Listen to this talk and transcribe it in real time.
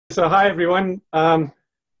So hi everyone.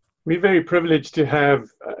 We're very privileged to have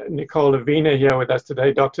Nicole Avena here with us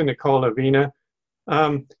today, Dr. Nicole Avena.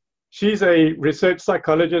 She's a research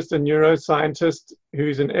psychologist and neuroscientist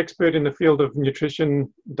who's an expert in the field of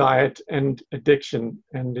nutrition, diet, and addiction,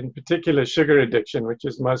 and in particular sugar addiction, which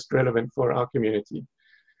is most relevant for our community.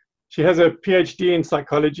 She has a PhD in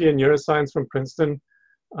psychology and neuroscience from Princeton.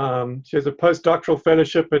 She has a postdoctoral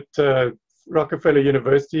fellowship at Rockefeller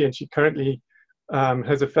University, and she currently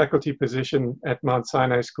has a faculty position at Mount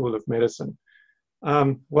Sinai School of Medicine.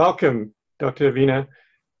 Welcome, Dr. Avena.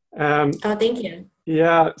 Thank you.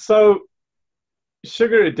 Yeah, so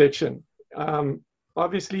sugar addiction.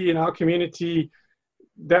 Obviously, in our community,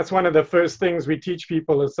 that's one of the first things we teach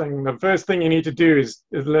people is saying the first thing you need to do is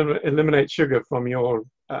eliminate sugar from your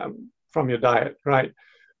diet, right?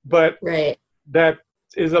 But Right. that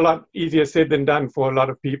is a lot easier said than done for a lot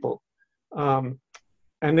of people.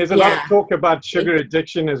 And there's a lot of talk about sugar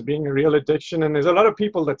addiction as being a real addiction, and there's a lot of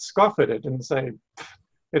people that scoff at it and say,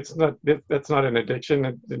 that's not an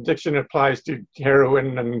addiction. Addiction applies to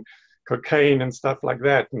heroin and cocaine and stuff like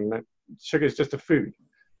that, and that sugar is just a food.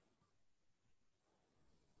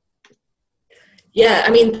 Yeah,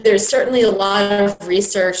 I mean, there's certainly a lot of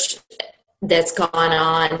research that's gone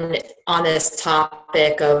on this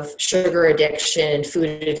topic of sugar addiction and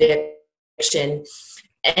food addiction.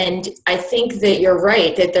 And I think that you're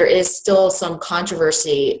right, that there is still some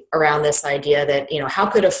controversy around this idea that, how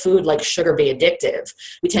could a food like sugar be addictive?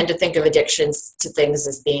 We tend to think of addictions to things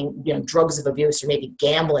as being, drugs of abuse or maybe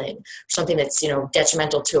gambling, something that's,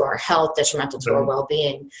 detrimental to our health, detrimental to our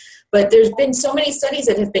well-being. But there's been so many studies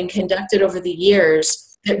that have been conducted over the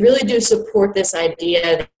years that really do support this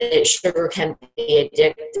idea that sugar can be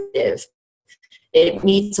addictive. It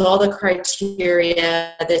meets all the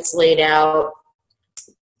criteria that's laid out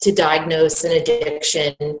to diagnose an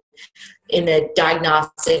addiction in the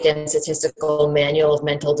Diagnostic and Statistical Manual of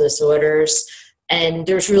Mental Disorders. And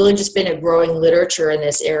there's really just been a growing literature in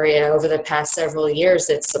this area over the past several years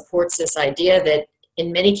that supports this idea that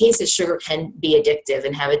in many cases sugar can be addictive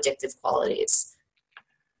and have addictive qualities.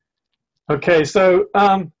 Okay, so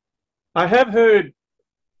I have heard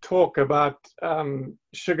talk about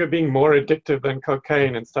sugar being more addictive than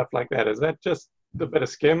cocaine and stuff like that. Is that just a bit of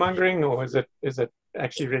scaremongering, or is it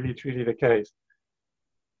actually really truly the case?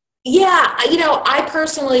 Yeah, I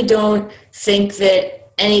personally don't think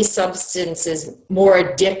that any substance is more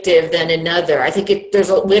addictive than another. I think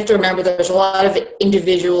we have to remember there's a lot of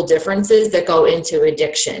individual differences that go into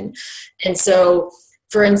addiction. And so,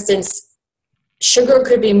 for instance, sugar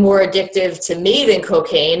could be more addictive to me than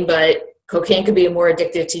cocaine, but cocaine could be more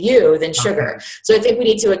addictive to you than sugar. Okay. So I think we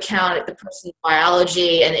need to account the person's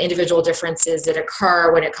biology and the individual differences that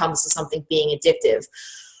occur when it comes to something being addictive.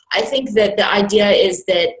 I think that the idea is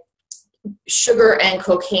that sugar and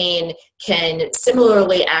cocaine can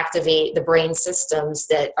similarly activate the brain systems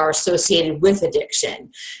that are associated with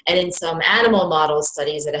addiction. And in some animal model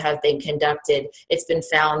studies that have been conducted, it's been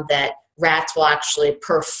found that rats will actually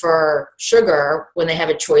prefer sugar when they have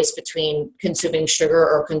a choice between consuming sugar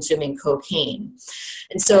or consuming cocaine.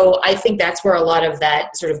 And so I think that's where a lot of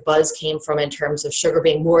that sort of buzz came from in terms of sugar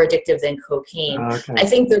being more addictive than cocaine. Okay. I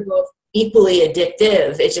think they're both equally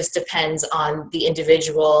addictive. It just depends on the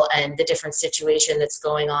individual and the different situation that's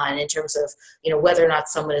going on in terms of, whether or not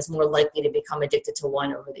someone is more likely to become addicted to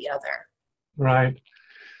one over the other. Right.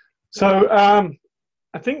 So,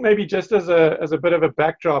 I think maybe just as a bit of a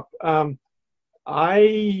backdrop, I'm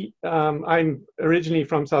originally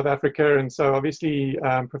from South Africa, and so obviously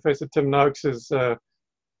Professor Tim Noakes is a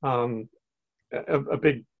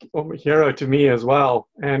big hero to me as well.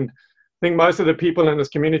 And I think most of the people in this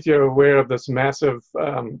community are aware of this massive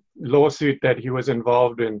lawsuit that he was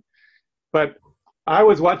involved in. But I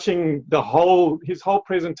was watching his whole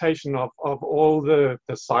presentation of all the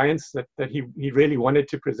science that he really wanted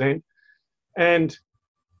to present. And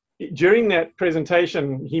during that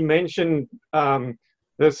presentation, he mentioned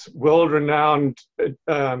this world-renowned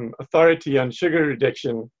authority on sugar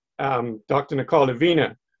addiction, Dr. Nicole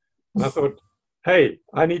Avena. And I thought, hey,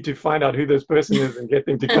 I need to find out who this person is and get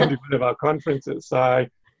them to come to one of our conferences. So I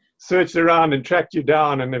searched around and tracked you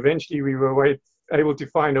down, and eventually we were able to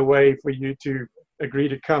find a way for you to agree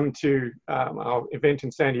to come to our event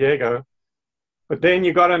in San Diego. But then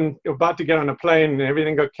you're about to get on a plane and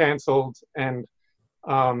everything got canceled, and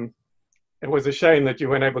it was a shame that you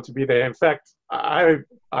weren't able to be there. In fact, I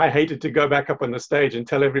I hated to go back up on the stage and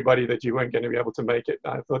tell everybody that you weren't going to be able to make it.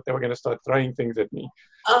 I thought they were going to start throwing things at me.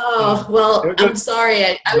 Oh, It well, was I'm just, sorry.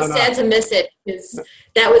 I no, was no. sad to miss it because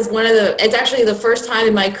that was it's actually the first time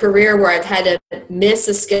in my career where I've had to miss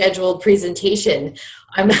a scheduled presentation.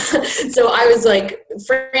 So I was like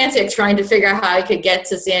frantic trying to figure out how I could get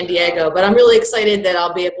to San Diego, but I'm really excited that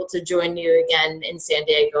I'll be able to join you again in San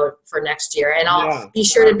Diego for next year. And I'll Yeah. be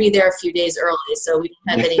sure to be there a few days early so we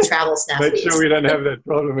don't have any travel Make sure snafus. we don't have that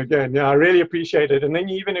problem again. Yeah, I really appreciate it. And then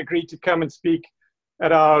you even agreed to come and speak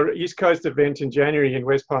at our East Coast event in January in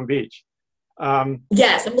West Palm Beach.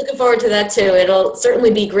 Yes, I'm looking forward to that too. It'll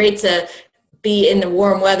certainly be great to be in the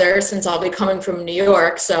warm weather since I'll be coming from New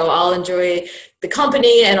York. So I'll enjoy the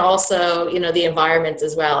company and also, the environment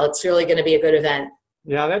as well. It's really going to be a good event.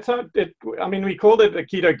 Yeah, that's how I mean, we called it the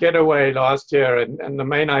Keto Getaway last year, and the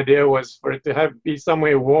main idea was for it to be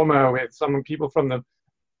somewhere warmer with some people from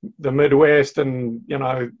the Midwest and,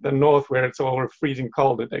 the North where it's all freezing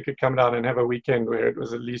cold, that they could come down and have a weekend where it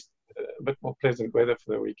was at least a bit more pleasant weather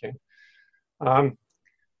for the weekend.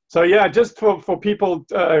 So yeah, just for people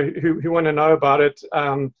who want to know about it,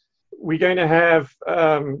 we're going to have,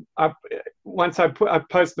 once I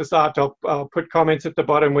post this out, I'll put comments at the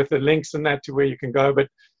bottom with the links and that to where you can go. But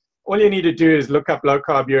all you need to do is look up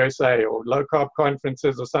LowCarbUSA or Low Carb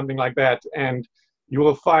Conferences or something like that, and you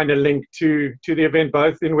will find a link to the event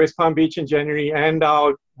both in West Palm Beach in January and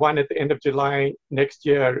our one at the end of July next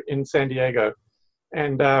year in San Diego.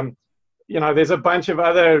 And there's a bunch of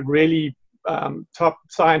other really top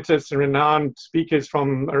scientists and renowned speakers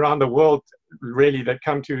from around the world, really, that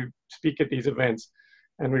come to speak at these events.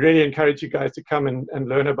 And we really encourage you guys to come and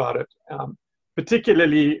learn about it.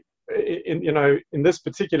 Particularly in this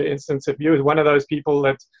particular instance, if you're one of those people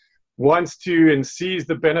that wants to and sees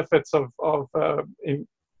the benefits of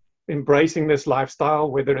embracing this lifestyle,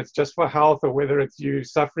 whether it's just for health or whether it's you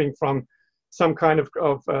suffering from some kind of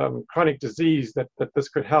chronic disease that this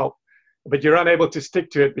could help, but you're unable to stick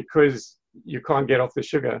to it because you can't get off the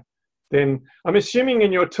sugar, then I'm assuming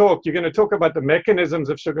in your talk you're going to talk about the mechanisms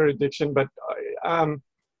of sugar addiction, but I'm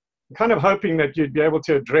kind of hoping that you'd be able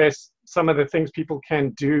to address some of the things people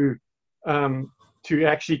can do to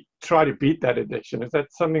actually try to beat that addiction. Is that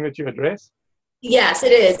something that you address? Yes,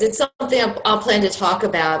 it is. It's something I'll plan to talk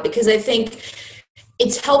about because I think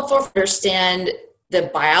it's helpful to understand the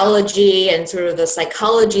biology and sort of the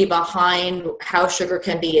psychology behind how sugar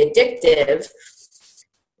can be addictive.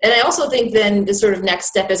 And I also think then the sort of next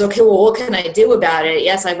step is, okay, well, what can I do about it?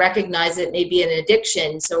 Yes, I recognize it may be an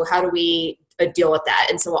addiction. So how do we deal with that?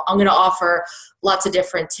 And so I'm going to offer lots of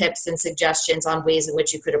different tips and suggestions on ways in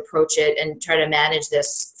which you could approach it and try to manage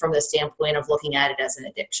this from the standpoint of looking at it as an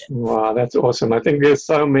addiction. Wow, that's awesome. I think there's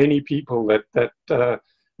so many people that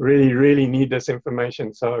really, really need this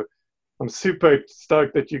information. So I'm super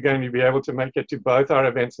stoked that you're going to be able to make it to both our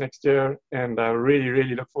events next year. And I really,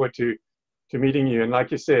 really look forward to meeting you. And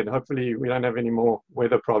like you said, hopefully we don't have any more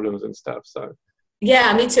weather problems and stuff. So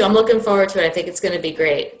yeah, me too. I'm looking forward to it. I think it's going to be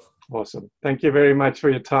great. Awesome. Thank you very much for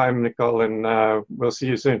your time, Nicole, and we'll see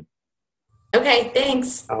you soon. Okay,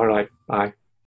 thanks. All right. Bye.